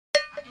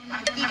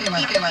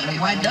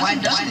Why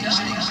doesn't it?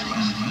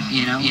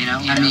 You know, I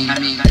mean, I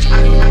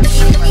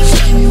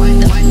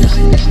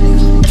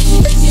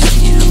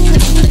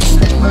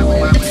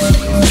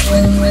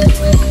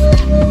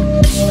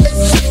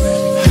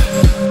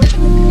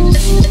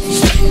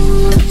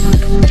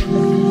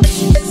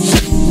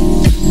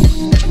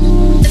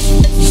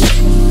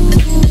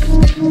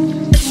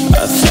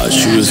thought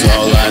you was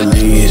all I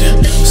need.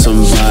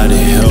 Somebody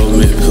help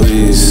me,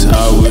 please. I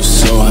was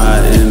so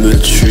high in the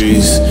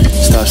trees.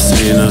 Stop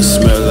saying I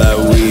smell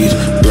like weed.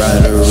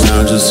 Ride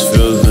around, just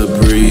feel the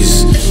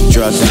breeze.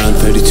 Drop down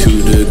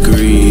 32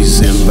 degrees,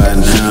 and by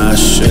now I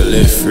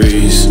surely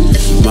freeze.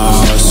 My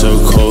heart's so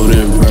cold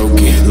and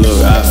broken.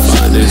 Look, I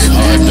find it's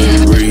hard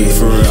to breathe.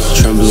 For real,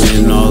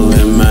 trembling all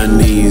in my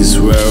knees.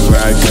 Wherever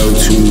I go,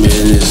 2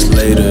 minutes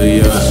later,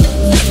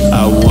 yeah,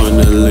 I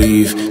wanna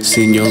leave.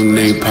 Seen your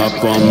name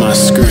pop on my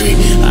screen.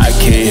 I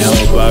can't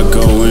help, I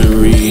go and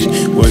read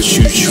what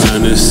you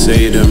tryna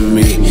say to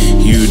me.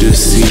 You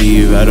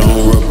deceive, I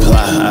don't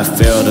reply. I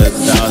failed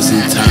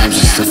 1,000 times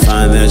just to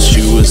find that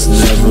you was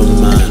never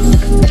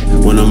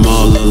mine. When I'm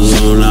all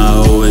alone,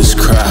 I always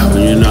cry.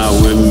 When you're not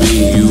with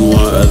me, you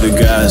want other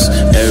guys.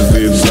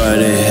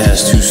 Everybody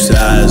has two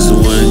sides, the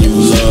one you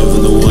love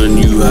and the one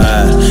you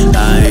hide.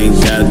 I ain't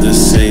got the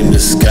same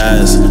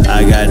disguise.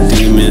 I got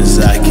demons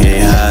I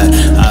can't hide.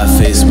 I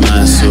face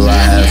mine, so I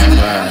have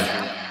pride.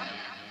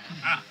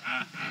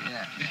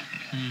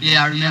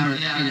 Yeah, I remember,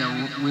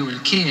 we were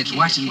kids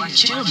watching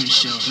children's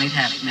shows, and they'd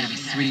have maybe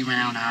 3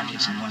 round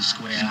objects and 1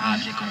 square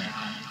object, or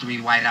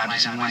 3 white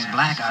objects and 1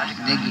 black object.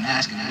 They'd be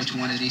asking which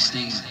one of these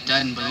things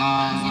doesn't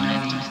belong,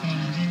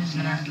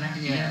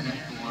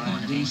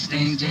 these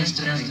things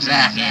just,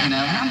 exactly, And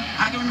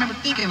I can remember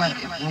thinking,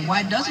 like, well,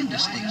 why doesn't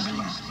this thing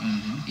belong?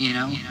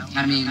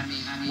 I mean,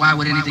 why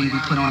would anything be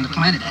put on the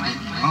planet that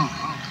didn't belong?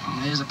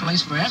 There's a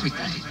place for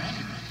everything.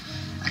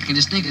 I can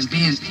just think of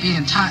being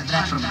taught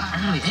that from an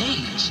early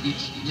age. It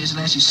just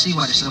lets you see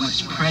why there's so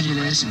much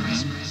prejudice and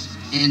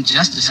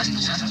injustice in the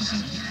world.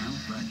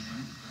 But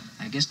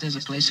I guess there's a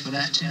place for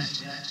that too.